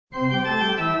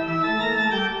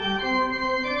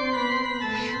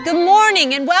Good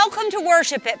morning and welcome to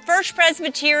worship at First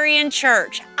Presbyterian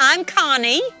Church. I'm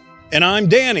Connie. And I'm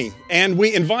Danny, and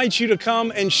we invite you to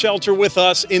come and shelter with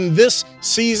us in this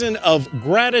season of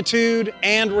gratitude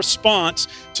and response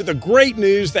to the great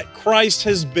news that Christ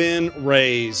has been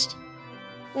raised.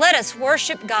 Let us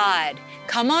worship God.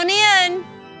 Come on in.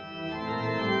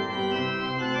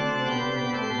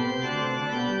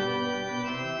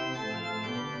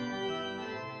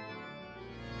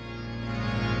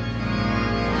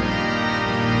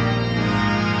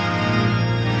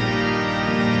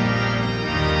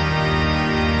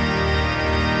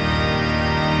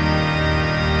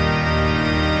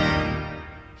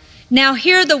 Now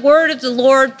hear the word of the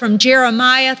Lord from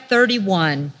Jeremiah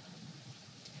 31.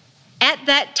 At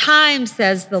that time,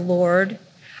 says the Lord,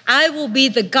 I will be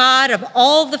the God of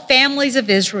all the families of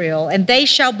Israel, and they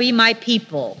shall be my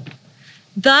people.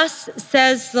 Thus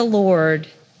says the Lord,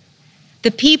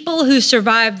 the people who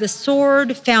survived the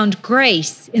sword found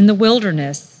grace in the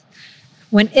wilderness.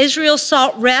 When Israel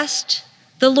sought rest,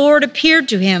 the Lord appeared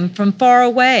to him from far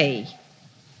away.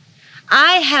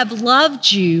 I have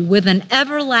loved you with an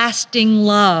everlasting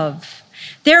love.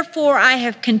 Therefore, I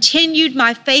have continued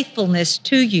my faithfulness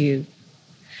to you.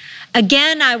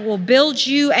 Again, I will build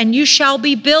you, and you shall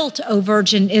be built, O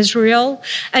Virgin Israel.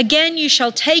 Again, you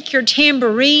shall take your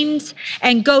tambourines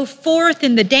and go forth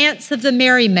in the dance of the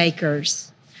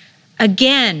merrymakers.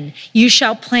 Again, you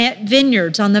shall plant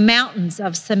vineyards on the mountains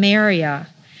of Samaria.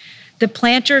 The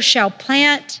planter shall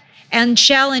plant and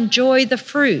shall enjoy the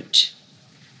fruit.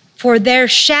 For there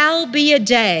shall be a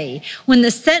day when the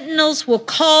sentinels will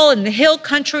call in the hill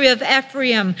country of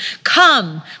Ephraim,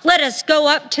 come, let us go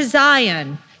up to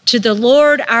Zion, to the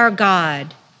Lord our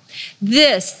God.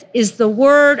 This is the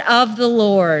word of the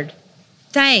Lord.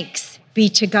 Thanks be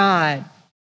to God.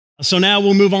 So now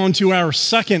we'll move on to our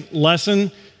second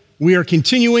lesson. We are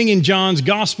continuing in John's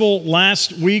Gospel.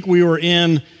 Last week we were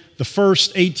in the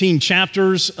first 18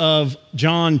 chapters of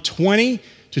John 20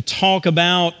 to talk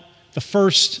about the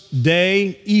first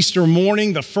day, Easter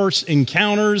morning, the first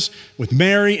encounters with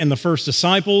Mary and the first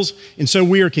disciples. And so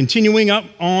we are continuing up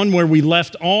on where we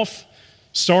left off,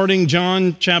 starting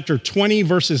John chapter 20,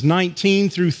 verses 19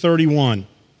 through 31.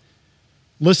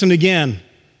 Listen again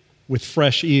with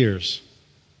fresh ears.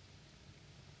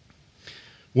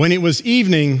 When it was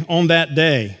evening on that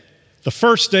day, the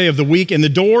first day of the week, and the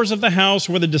doors of the house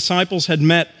where the disciples had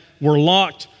met were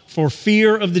locked for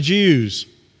fear of the Jews,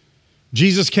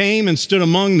 Jesus came and stood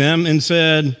among them and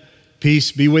said,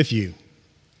 "Peace be with you."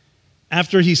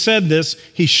 After he said this,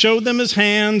 he showed them his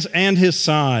hands and his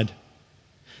side.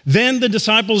 Then the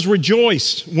disciples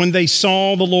rejoiced when they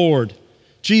saw the Lord.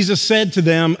 Jesus said to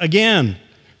them again,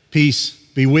 "Peace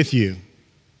be with you.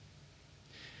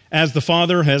 As the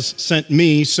Father has sent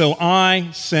me, so I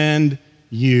send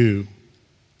you."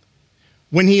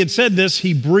 When he had said this,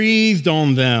 he breathed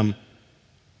on them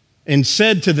and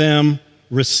said to them,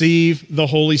 "Receive the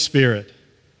Holy Spirit.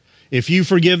 If you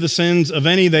forgive the sins of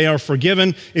any, they are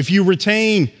forgiven. If you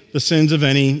retain the sins of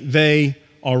any, they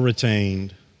are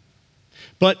retained."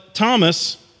 But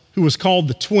Thomas, who was called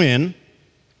the twin,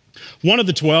 one of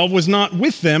the 12, was not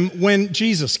with them when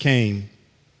Jesus came.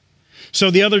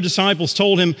 So the other disciples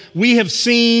told him, "We have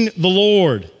seen the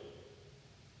Lord."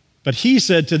 But he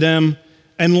said to them,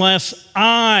 "Unless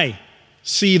I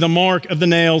see the mark of the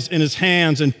nails in his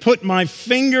hands, and put my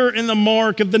finger in the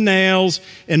mark of the nails,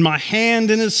 and my hand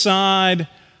in his side,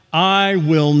 I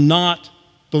will not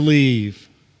believe."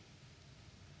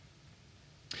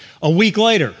 A week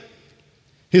later,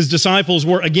 his disciples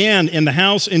were again in the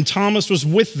house, and Thomas was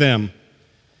with them.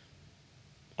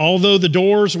 Although the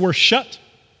doors were shut,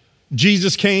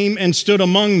 Jesus came and stood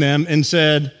among them and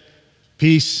said,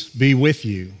 "Peace be with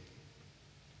you."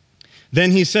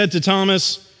 Then he said to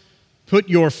Thomas, "Put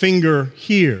your finger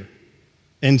here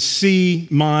and see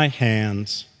my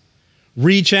hands.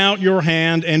 Reach out your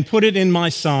hand and put it in my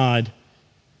side.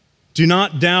 Do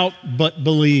not doubt, but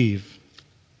believe."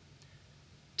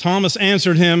 Thomas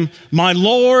answered him, "My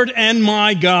Lord and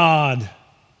my God."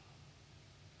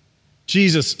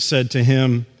 Jesus said to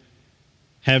him,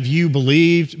 "Have you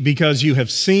believed because you have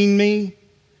seen me?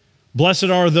 Blessed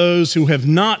are those who have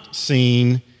not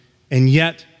seen and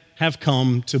yet have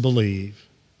come to believe."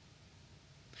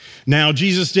 Now,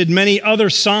 Jesus did many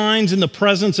other signs in the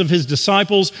presence of his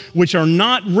disciples, which are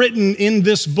not written in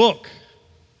this book.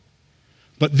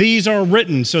 But these are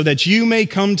written so that you may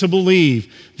come to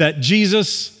believe that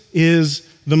Jesus is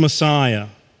the Messiah,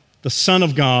 the Son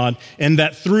of God, and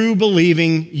that through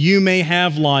believing you may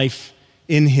have life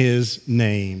in his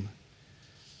name.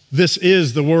 This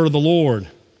is the word of the Lord.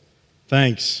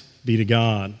 Thanks be to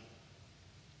God.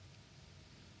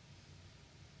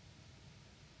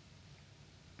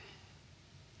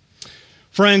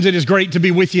 Friends, it is great to be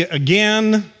with you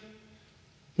again.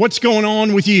 What's going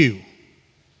on with you?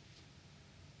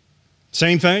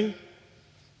 Same thing?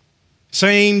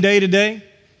 Same day to day?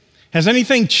 Has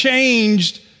anything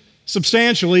changed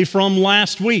substantially from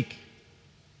last week?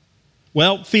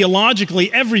 Well,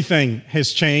 theologically, everything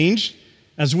has changed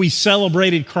as we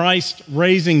celebrated Christ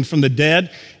raising from the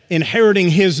dead, inheriting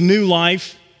his new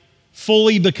life,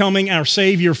 fully becoming our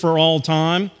Savior for all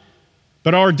time.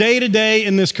 But our day-to-day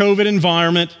in this COVID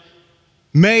environment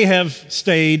may have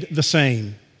stayed the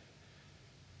same.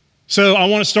 So I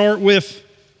want to start with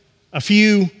a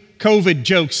few COVID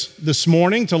jokes this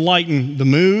morning to lighten the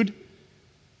mood.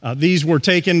 These were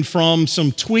taken from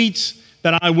some tweets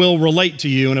that I will relate to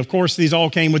you. And of course, these all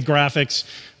came with graphics,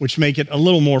 which make it a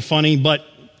little more funny, but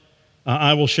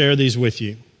I will share these with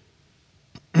you.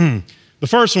 The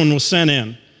first one was sent in.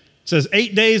 It says,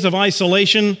 8 days of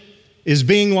isolation is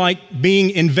like being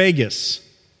in Vegas.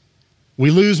 We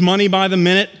lose money by the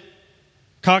minute.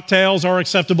 Cocktails are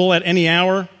acceptable at any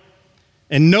hour.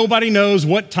 And nobody knows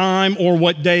what time or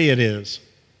what day it is.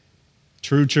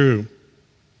 True.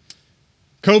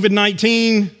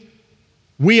 COVID-19,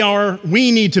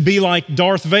 we need to be like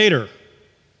Darth Vader.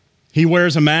 He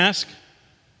wears a mask.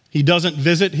 He doesn't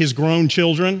visit his grown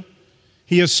children.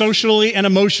 He is socially and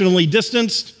emotionally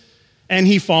distanced, and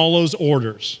he follows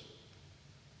orders.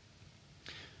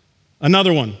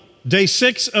 Another one, day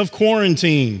 6 of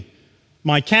quarantine.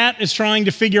 My cat is trying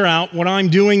to figure out what I'm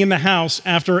doing in the house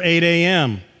after 8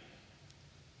 a.m.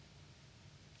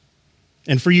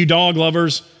 And for you dog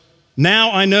lovers,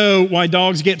 now I know why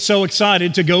dogs get so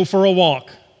excited to go for a walk.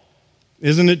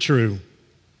 Isn't it true?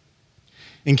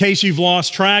 In case you've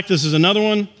lost track, this is another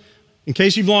one. In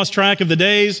case you've lost track of the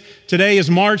days, today is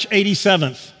March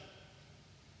 87th.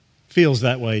 Feels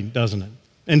that way, doesn't it?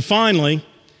 And finally,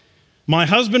 my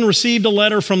husband received a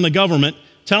letter from the government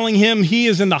telling him he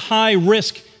is in the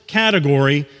high-risk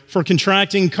category for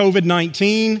contracting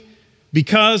COVID-19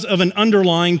 because of an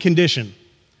underlying condition.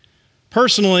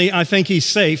 Personally, I think he's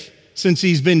safe since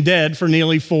he's been dead for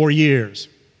nearly 4 years.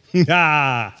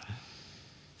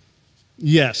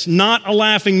 Yes, not a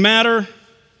laughing matter,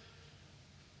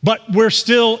 but we're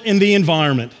still in the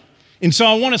environment. And so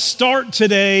I want to start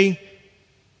today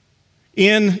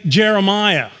in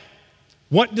Jeremiah.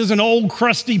 What does an old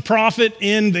crusty prophet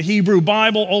in the Hebrew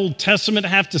Bible, Old Testament,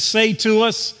 have to say to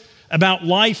us about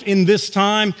life in this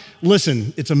time?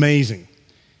 Listen, it's amazing.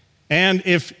 And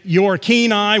if your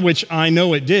keen eye, which I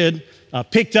know it did,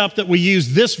 picked up that we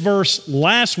used this verse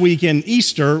last week in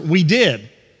Easter, we did.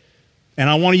 And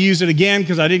I want to use it again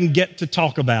because I didn't get to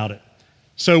talk about it.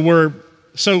 So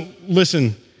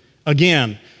listen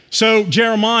again. So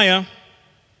Jeremiah,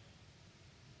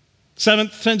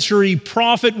 7th century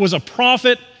prophet, was a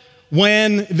prophet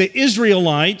when the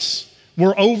Israelites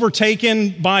were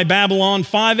overtaken by Babylon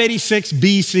 586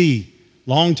 BC,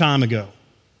 long time ago.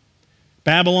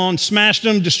 Babylon smashed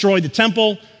them, destroyed the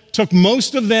temple, took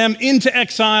most of them into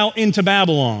exile into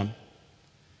Babylon.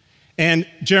 And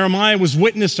Jeremiah was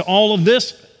witness to all of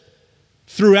this.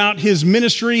 Throughout his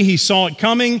ministry, he saw it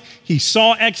coming. He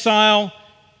saw exile.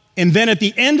 And then at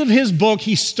the end of his book,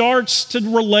 he starts to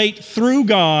relate through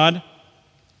God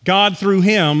through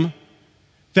him,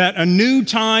 that a new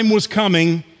time was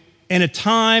coming and a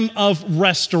time of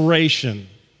restoration.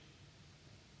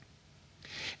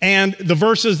 And the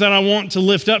verses that I want to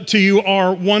lift up to you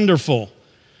are wonderful.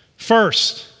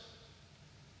 First,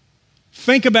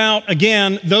 think about,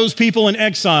 again, those people in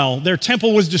exile. Their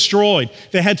temple was destroyed.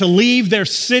 They had to leave their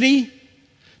city.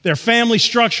 Their family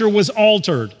structure was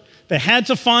altered. They had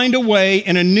to find a way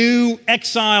in a new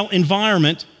exile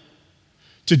environment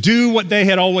to do what they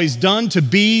had always done, to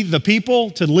be the people,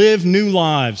 to live new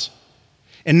lives.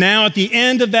 And now at the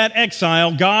end of that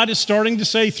exile, God is starting to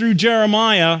say through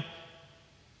Jeremiah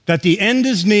that the end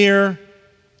is near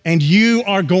and you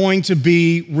are going to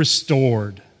be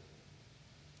restored.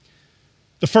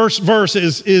 The first verse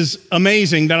is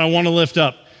amazing that I want to lift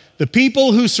up. The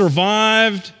people who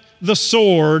survived the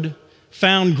sword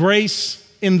found grace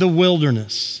in the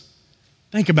wilderness.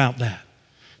 Think about that.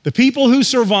 The people who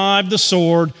survived the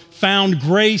sword found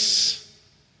grace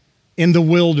in the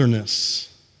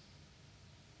wilderness.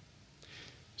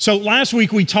 So last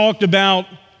week we talked about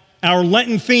our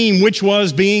Lenten theme, which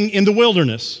was being in the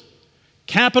wilderness.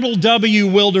 Capital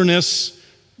W wilderness,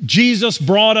 Jesus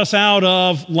brought us out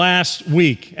of last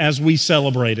week as we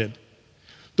celebrated.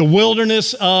 The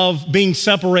wilderness of being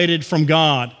separated from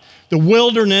God. The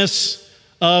wilderness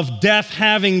of death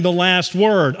having the last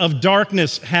word, of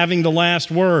darkness having the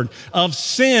last word, of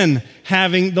sin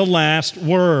having the last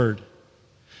word,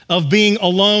 of being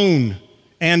alone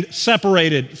and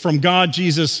separated from God,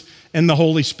 Jesus, and the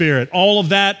Holy Spirit. All of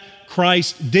that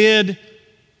Christ did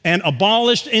and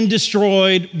abolished and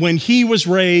destroyed when he was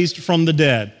raised from the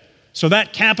dead. So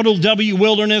that capital W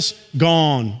wilderness,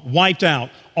 gone, wiped out.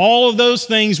 All of those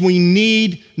things we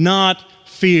need not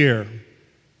fear.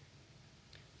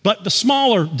 But the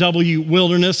smaller W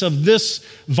wilderness of this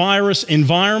virus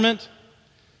environment,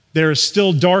 there is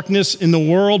still darkness in the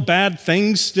world. Bad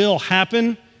things still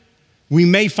happen. We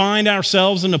may find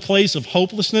ourselves in a place of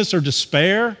hopelessness or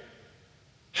despair.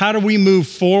 How do we move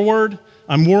forward?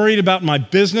 I'm worried about my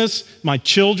business, my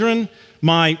children,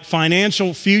 my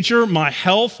financial future, my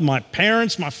health, my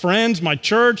parents, my friends, my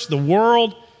church, the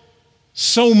world.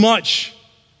 So much,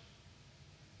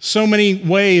 so many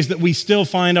ways that we still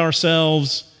find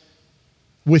ourselves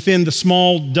within the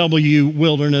small W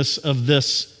wilderness of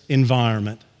this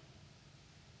environment.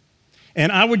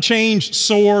 And I would change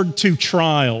sword to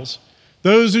trials.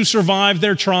 Those who survived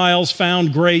their trials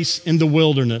found grace in the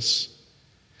wilderness.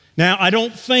 Now, I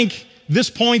don't think this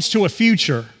points to a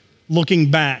future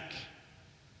looking back.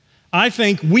 I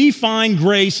think we find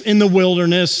grace in the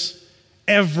wilderness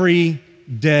every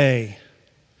day.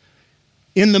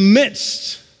 In the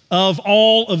midst of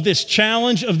all of this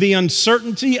challenge, of the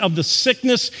uncertainty, of the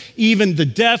sickness, even the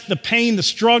death, the pain, the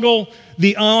struggle,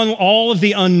 all of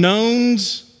the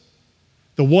unknowns,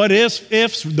 the what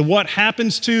ifs, the what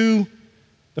happens to,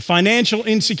 the financial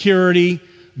insecurity,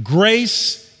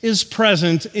 grace is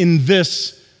present in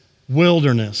this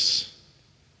wilderness.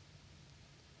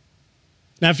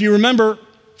 Now, if you remember,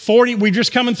 we're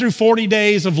just coming through 40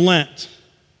 days of Lent.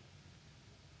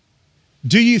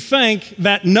 Do you think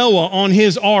that Noah on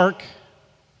his ark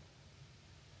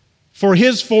for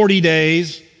his 40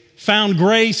 days found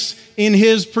grace in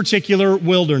his particular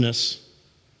wilderness?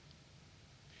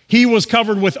 He was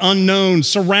covered with unknowns,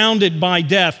 surrounded by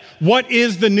death. What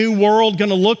is the new world going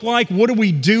to look like? What do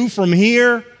we do from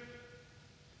here?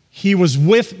 He was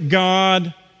with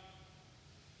God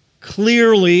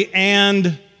clearly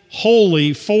and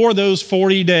wholly for those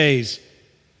 40 days.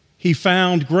 He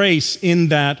found grace in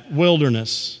that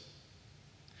wilderness.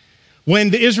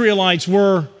 When the Israelites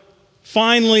were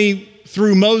finally,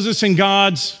 through Moses and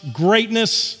God's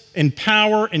greatness and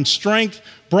power and strength,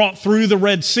 brought through the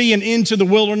Red Sea and into the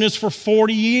wilderness for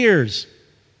 40 years,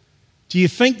 do you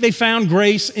think they found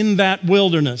grace in that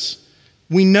wilderness?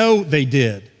 We know they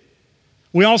did.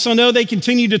 We also know they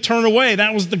continued to turn away.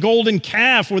 That was the golden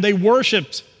calf where they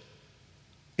worshiped.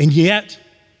 And yet,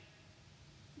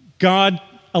 God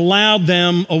allowed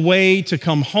them a way to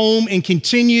come home and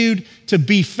continued to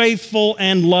be faithful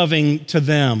and loving to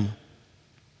them.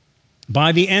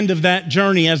 By the end of that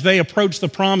journey, as they approached the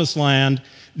promised land,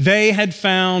 they had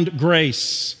found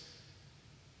grace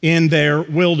in their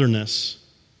wilderness.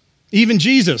 Even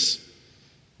Jesus,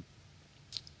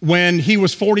 when he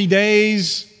was 40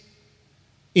 days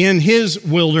in his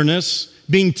wilderness,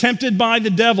 being tempted by the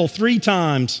devil 3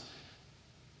 times,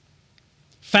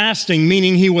 fasting,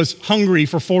 meaning he was hungry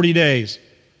for 40 days.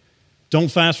 Don't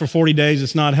fast for 40 days,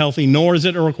 it's not healthy, nor is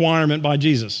it a requirement by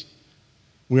Jesus.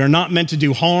 We are not meant to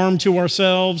do harm to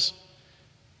ourselves.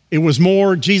 It was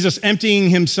more Jesus emptying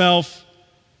himself,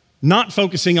 not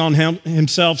focusing on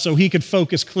himself so he could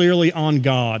focus clearly on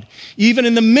God. Even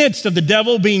in the midst of the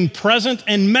devil being present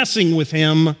and messing with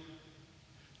him,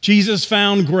 Jesus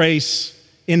found grace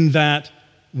in that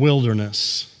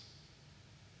wilderness.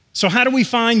 So how do we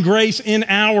find grace in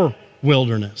our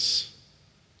wilderness?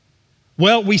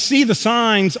 Well, we see the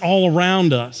signs all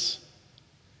around us.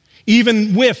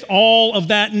 Even with all of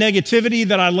that negativity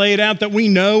that I laid out that we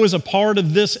know is a part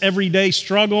of this everyday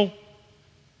struggle,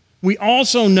 we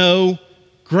also know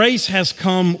grace has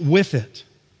come with it.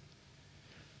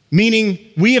 Meaning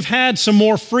we have had some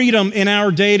more freedom in our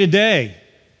day-to-day.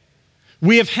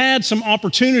 We have had some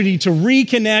opportunity to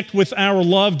reconnect with our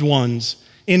loved ones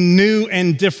in new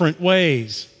and different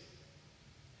ways.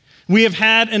 We have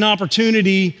had an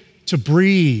opportunity to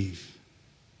breathe,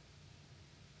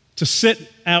 to sit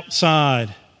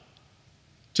outside,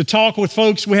 to talk with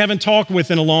folks we haven't talked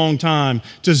with in a long time,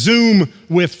 to Zoom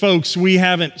with folks we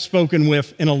haven't spoken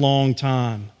with in a long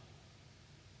time.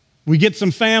 We get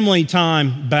some family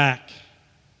time back.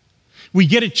 We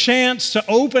get a chance to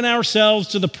open ourselves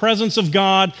to the presence of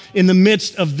God in the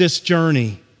midst of this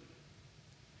journey.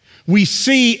 We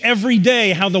see every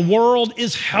day how the world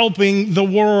is helping the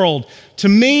world. To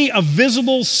me, a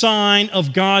visible sign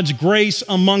of God's grace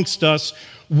amongst us,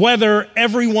 whether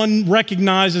everyone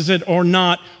recognizes it or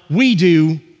not, we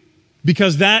do,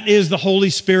 because that is the Holy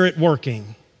Spirit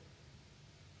working.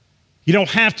 You don't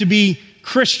have to be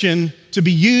Christian to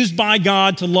be used by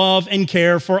God to love and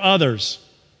care for others.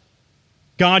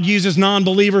 God uses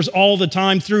non-believers all the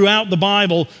time throughout the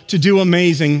Bible to do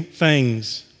amazing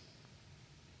things.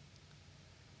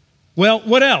 Well,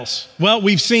 what else? Well,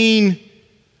 we've seen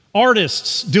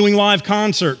artists doing live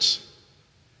concerts.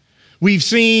 We've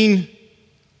seen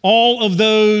all of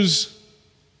those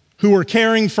who are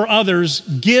caring for others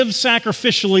give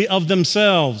sacrificially of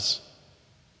themselves.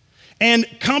 And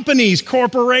companies,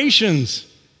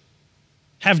 corporations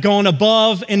have gone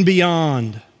above and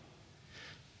beyond.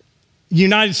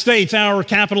 United States, our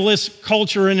capitalist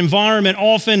culture and environment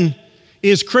often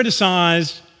is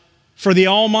criticized for the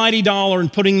almighty dollar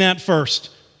and putting that first.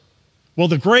 Well,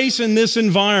 the grace in this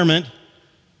environment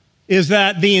is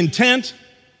that the intent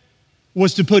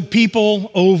was to put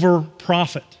people over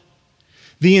profit.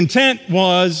 The intent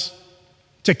was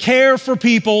to care for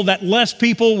people that less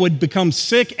people would become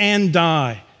sick and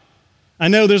die. I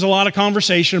know there's a lot of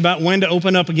conversation about when to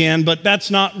open up again, but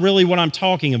that's not really what I'm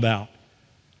talking about.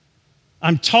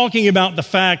 I'm talking about the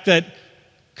fact that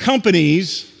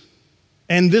companies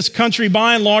and this country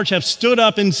by and large have stood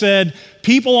up and said,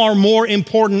 people are more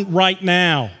important right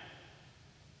now.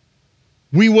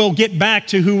 We will get back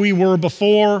to who we were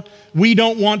before. We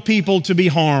don't want people to be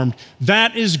harmed.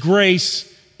 That is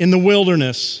grace in the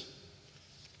wilderness.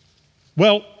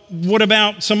 Well, what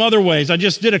about some other ways? I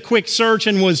just did a quick search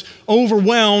and was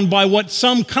overwhelmed by what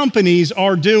some companies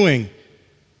are doing.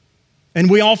 And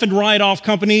we often write off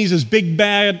companies as big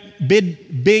bad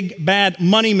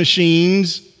money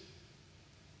machines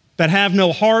that have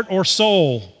no heart or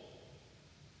soul.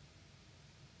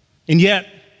 And yet,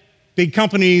 big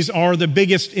companies are the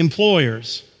biggest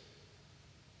employers.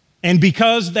 And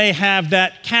because they have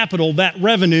that capital, that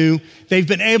revenue, they've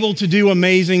been able to do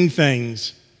amazing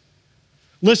things.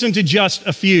 Listen to just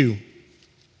a few.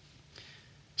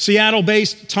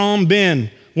 Seattle-based Tom Bihn,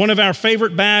 one of our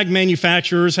favorite bag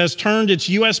manufacturers, has turned its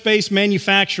U.S.-based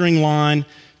manufacturing line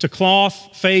to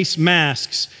cloth face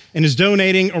masks and is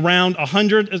donating around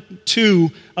 100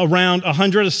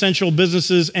 essential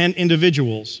businesses and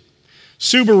individuals.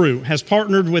 Subaru has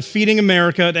partnered with Feeding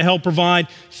America to help provide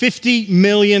 50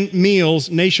 million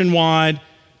meals nationwide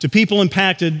to people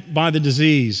impacted by the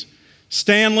disease.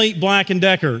 Stanley Black &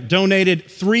 Decker donated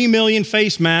 3 million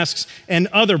face masks and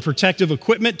other protective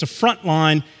equipment to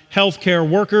frontline healthcare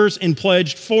workers and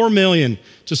pledged $4 million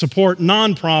to support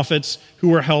nonprofits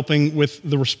who are helping with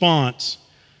the response.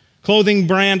 Clothing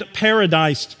brand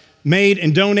Paradise made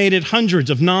and donated hundreds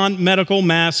of non-medical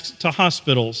masks to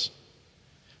hospitals.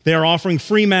 They are offering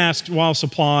free masks while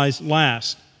supplies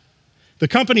last. The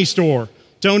Company Store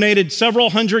donated several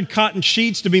hundred cotton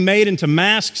sheets to be made into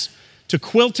masks, to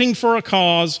Quilting for a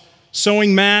Cause,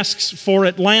 sewing masks for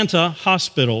Atlanta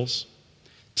hospitals.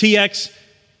 TX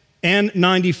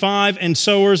N95 and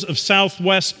Sewers of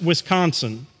Southwest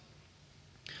Wisconsin.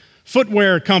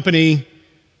 Footwear company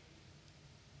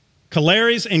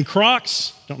Caleres and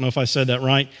Crocs, don't know if I said that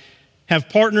right, have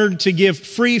partnered to give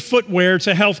free footwear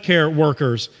to healthcare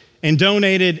workers and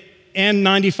donated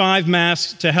N95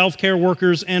 masks to healthcare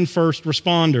workers and first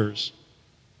responders.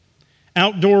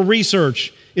 Outdoor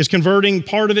Research is converting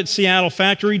part of its Seattle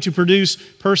factory to produce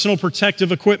personal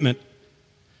protective equipment.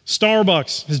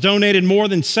 Starbucks has donated more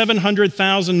than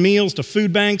 700,000 meals to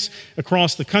food banks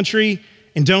across the country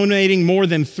and donating more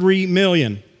than 3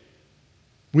 million.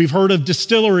 We've heard of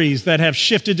distilleries that have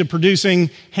shifted to producing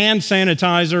hand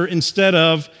sanitizer instead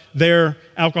of their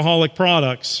alcoholic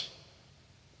products.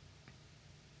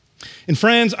 And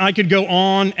friends, I could go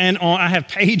on and on. I have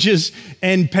pages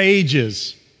and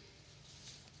pages.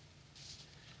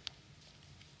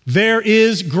 There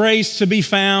is grace to be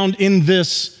found in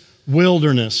this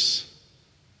wilderness.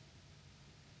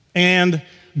 And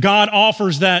God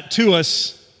offers that to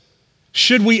us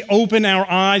should we open our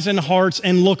eyes and hearts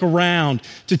and look around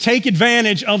to take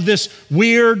advantage of this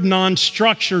weird,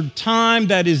 non-structured time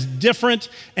that is different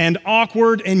and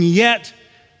awkward, and yet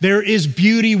there is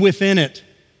beauty within it,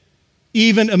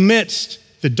 even amidst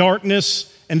the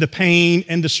darkness and the pain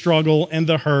and the struggle and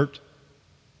the hurt.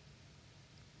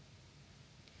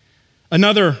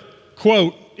 Another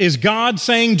quote is God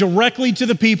saying directly to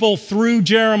the people through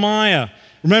Jeremiah.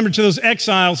 Remember, to those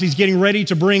exiles he's getting ready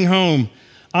to bring home.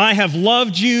 I have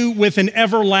loved you with an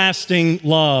everlasting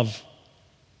love.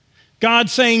 God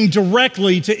saying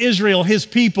directly to Israel, his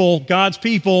people, God's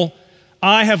people,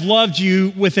 I have loved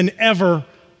you with an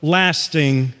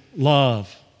everlasting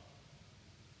love.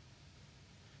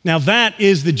 Now that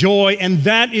is the joy and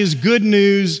that is good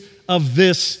news of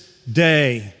this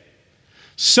day.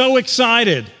 So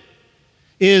excited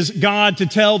is God to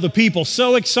tell the people,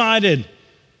 so excited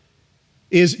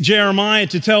is Jeremiah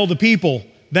to tell the people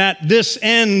that this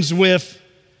ends with,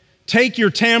 take your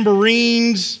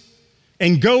tambourines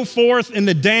and go forth in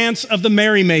the dance of the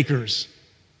merrymakers.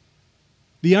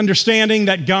 The understanding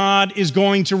that God is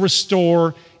going to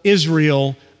restore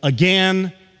Israel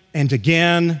again and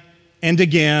again and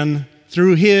again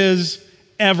through his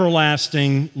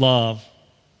everlasting love.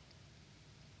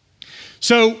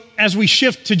 So, as we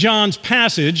shift to John's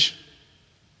passage,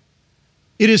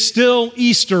 it is still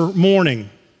Easter morning.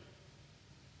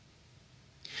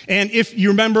 And if you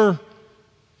remember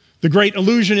the great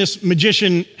illusionist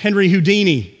magician Henry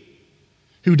Houdini,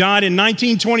 who died in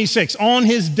 1926, on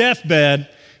his deathbed,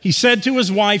 he said to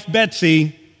his wife,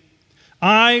 Betsy,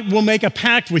 "I will make a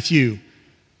pact with you.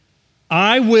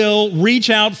 I will reach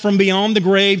out from beyond the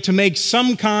grave to make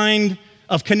some kind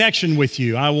of connection with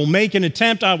you. I will make an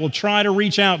attempt. I will try to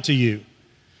reach out to you."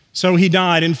 So he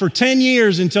died. And for 10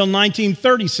 years until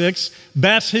 1936,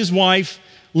 Bess, his wife,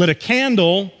 lit a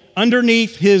candle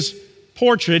underneath his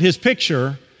portrait, his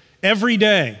picture, every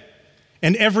day.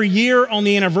 And every year on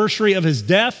the anniversary of his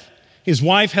death, his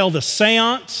wife held a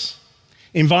seance,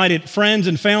 invited friends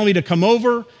and family to come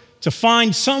over to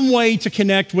find some way to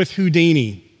connect with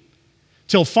Houdini.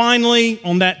 Till finally,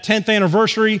 on that 10th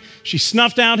anniversary, she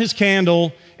snuffed out his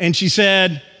candle and she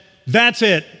said, "That's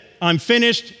it. I'm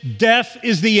finished. Death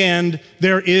is the end.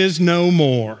 There is no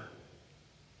more."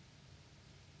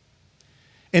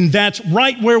 And that's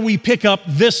right where we pick up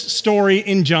this story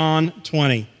in John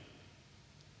 20.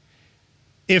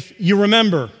 If you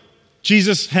remember,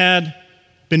 Jesus had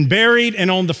been buried, and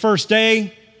on the first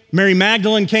day, Mary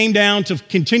Magdalene came down to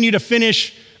continue to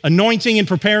finish anointing and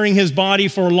preparing his body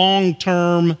for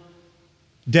long-term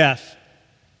death.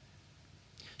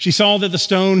 She saw that the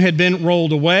stone had been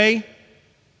rolled away.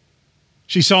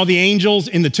 She saw the angels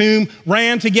in the tomb,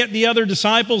 ran to get the other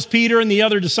disciples, Peter and the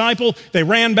other disciple. They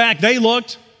ran back, they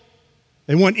looked.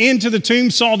 They went into the tomb,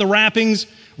 saw the wrappings,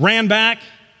 ran back.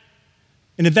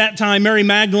 And at that time, Mary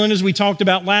Magdalene, as we talked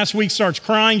about last week, starts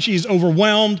crying. She's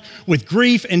overwhelmed with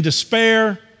grief and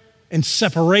despair and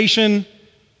separation.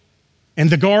 And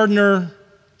the gardener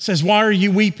says, "Why are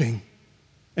you weeping?"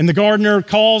 And the gardener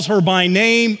calls her by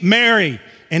name, Mary,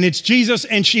 and it's Jesus,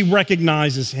 and she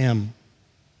recognizes him.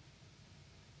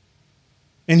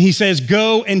 And he says,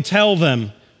 "Go and tell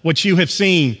them what you have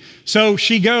seen." So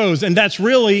she goes, and that's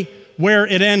really where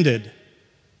it ended.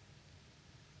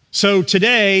 So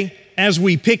today, as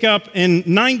we pick up in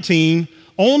 19,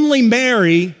 only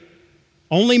Mary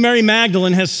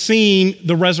Magdalene has seen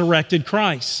the resurrected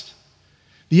Christ.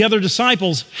 The other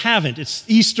disciples haven't. It's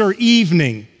Easter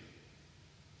evening.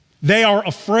 They are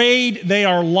afraid. They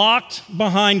are locked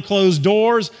behind closed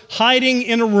doors, hiding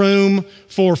in a room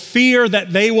for fear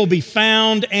that they will be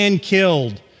found and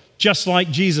killed, just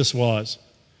like Jesus was.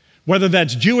 Whether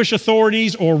that's Jewish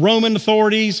authorities or Roman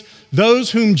authorities,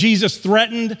 those whom Jesus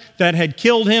threatened that had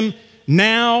killed him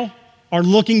now are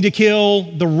looking to kill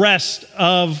the rest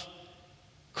of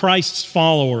Christ's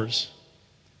followers.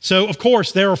 So, of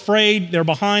course, they're afraid. They're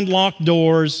behind locked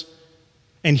doors.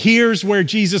 And here's where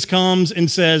Jesus comes and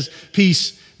says,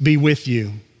 "Peace be with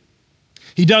you."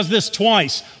 He does this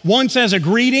twice. Once as a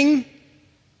greeting,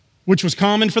 which was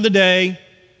common for the day.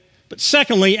 But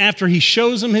secondly, after he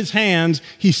shows them his hands,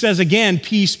 he says again,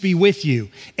 "Peace be with you."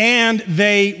 And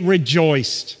they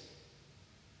rejoiced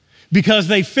because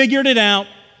they figured it out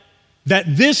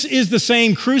that this is the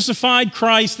same crucified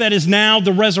Christ that is now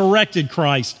the resurrected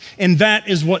Christ, and that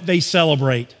is what they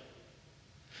celebrate.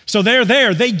 So they're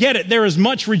there, they get it, there is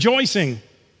much rejoicing.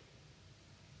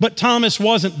 But Thomas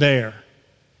wasn't there.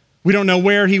 We don't know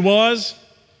where he was.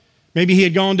 Maybe he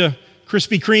had gone to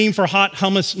Krispy Kreme for hot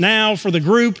hummus now for the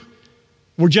group.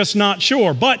 We're just not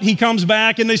sure. But he comes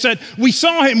back and they said, "We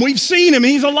saw him, we've seen him,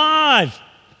 he's alive."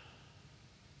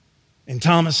 And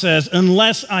Thomas says,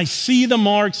 "Unless I see the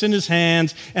marks in his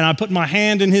hands and I put my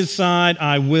hand in his side,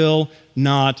 I will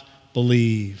not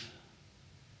believe."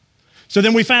 So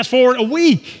then we fast forward a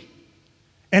week.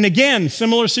 And again,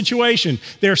 similar situation.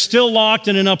 They're still locked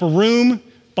in an upper room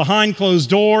behind closed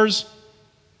doors.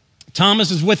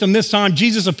 Thomas is with them this time.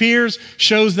 Jesus appears,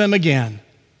 shows them again,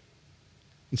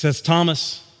 and says,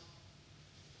 "Thomas,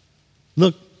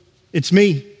 look, it's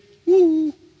me.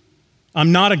 Woo.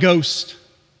 I'm not a ghost.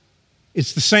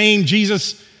 It's the same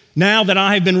Jesus now that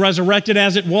I have been resurrected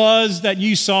as it was that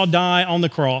you saw die on the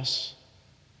cross."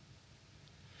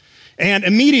 And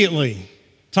immediately,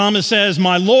 Thomas says,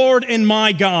 "My Lord and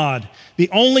my God." The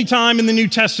only time in the New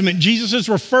Testament Jesus is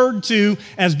referred to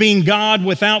as being God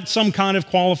without some kind of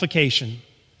qualification.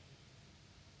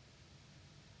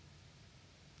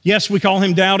 Yes, we call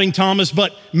him Doubting Thomas,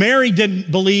 but Mary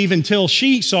didn't believe until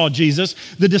she saw Jesus.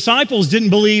 The disciples didn't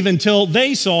believe until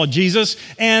they saw Jesus.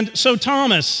 And so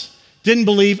Thomas didn't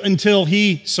believe until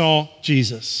he saw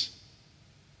Jesus.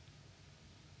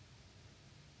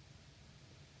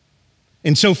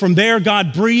 And so from there,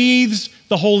 God breathes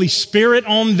the Holy Spirit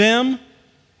on them.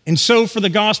 And so for the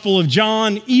Gospel of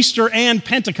John, Easter and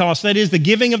Pentecost, that is, the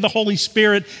giving of the Holy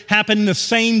Spirit, happened the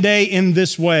same day in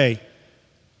this way.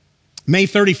 May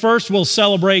 31st, we'll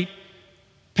celebrate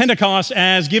Pentecost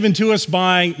as given to us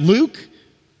by Luke,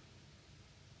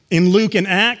 in Luke and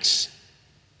Acts.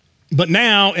 But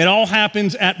now it all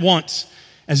happens at once,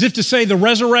 as if to say the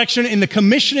resurrection and the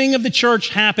commissioning of the church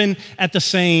happen at the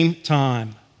same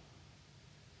time.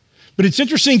 But it's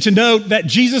interesting to note that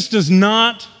Jesus does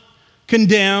not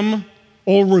condemn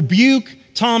or rebuke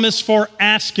Thomas for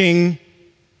asking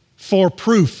for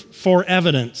proof, for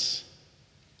evidence.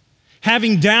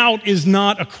 Having doubt is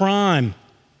not a crime.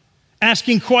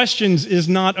 Asking questions is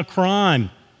not a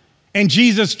crime. And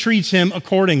Jesus treats him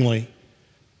accordingly.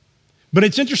 But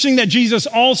it's interesting that Jesus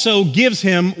also gives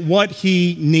him what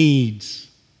he needs.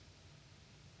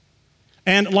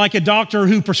 And like a doctor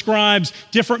who prescribes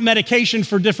different medication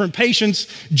for different patients,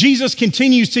 Jesus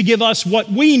continues to give us what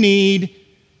we need,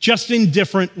 just in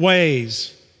different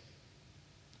ways.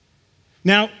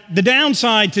 Now, the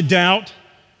downside to doubt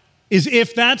is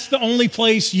if that's the only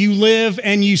place you live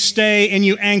and you stay and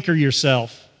you anchor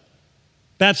yourself.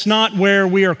 That's not where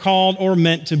we are called or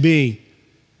meant to be.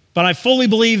 But I fully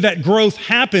believe that growth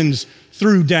happens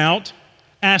through doubt,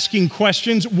 asking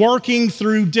questions, working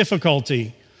through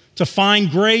difficulty to find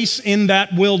grace in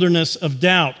that wilderness of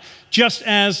doubt, just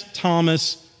as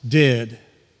Thomas did.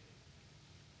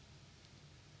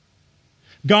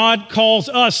 God calls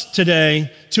us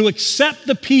today to accept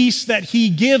the peace that he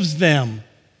gives them.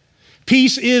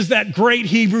 Peace is that great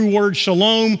Hebrew word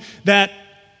shalom that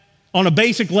on a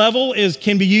basic level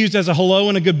can be used as a hello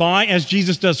and a goodbye, as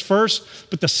Jesus does first.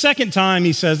 But the second time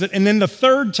he says it, and then the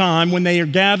third time when they are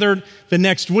gathered the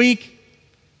next week,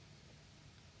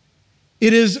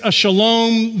 it is a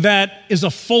shalom that is a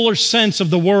fuller sense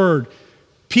of the word.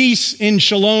 Peace in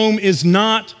shalom is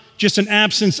not just an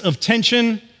absence of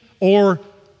tension or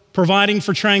providing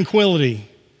for tranquility.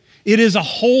 It is a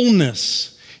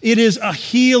wholeness. It is a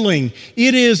healing.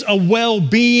 It is a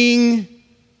well-being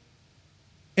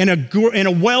and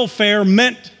a welfare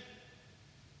meant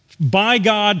by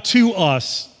God to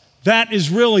us. That is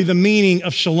really the meaning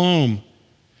of shalom.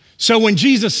 So when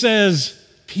Jesus says,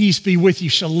 peace be with you,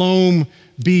 shalom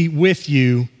be with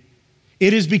you,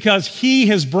 it is because he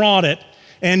has brought it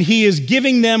and he is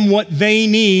giving them what they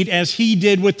need, as he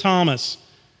did with Thomas.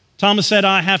 Thomas said,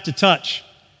 I have to touch.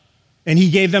 And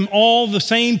he gave them all the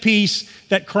same peace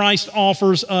that Christ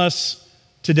offers us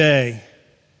today.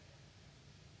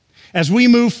 As we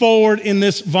move forward in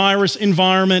this virus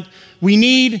environment, we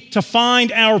need to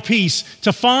find our peace,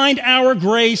 to find our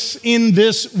grace in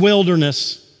this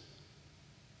wilderness.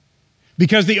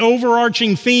 Because the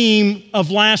overarching theme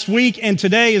of last week and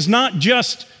today is not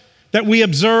just that we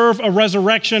observe a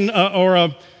resurrection or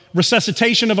a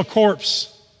resuscitation of a corpse.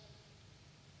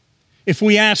 If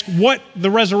we ask what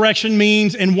the resurrection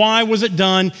means and why was it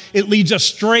done, it leads us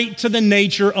straight to the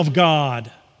nature of God.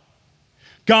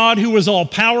 God who is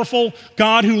all-powerful,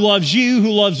 God who loves you, who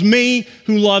loves me,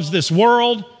 who loves this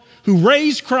world, who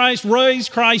raised Christ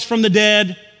from the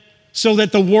dead so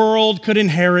that the world could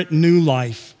inherit new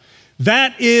life.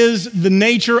 That is the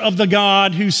nature of the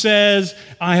God who says,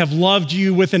 I have loved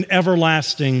you with an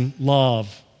everlasting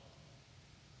love.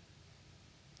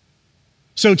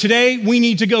 So today we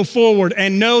need to go forward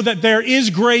and know that there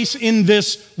is grace in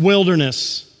this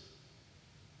wilderness.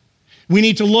 We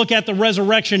need to look at the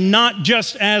resurrection not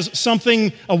just as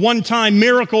something, a one-time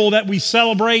miracle that we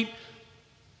celebrate,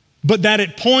 but that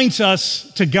it points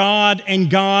us to God and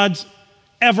God's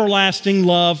everlasting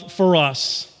love for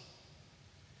us.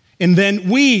 And then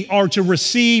we are to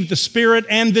receive the Spirit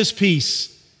and this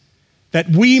peace that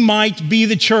we might be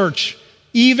the church,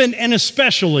 even and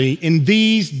especially in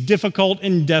these difficult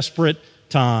and desperate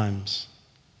times.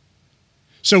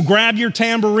 So grab your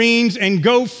tambourines and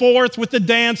go forth with the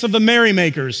dance of the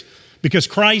merrymakers, because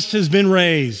Christ has been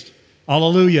raised.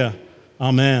 Hallelujah.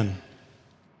 Amen.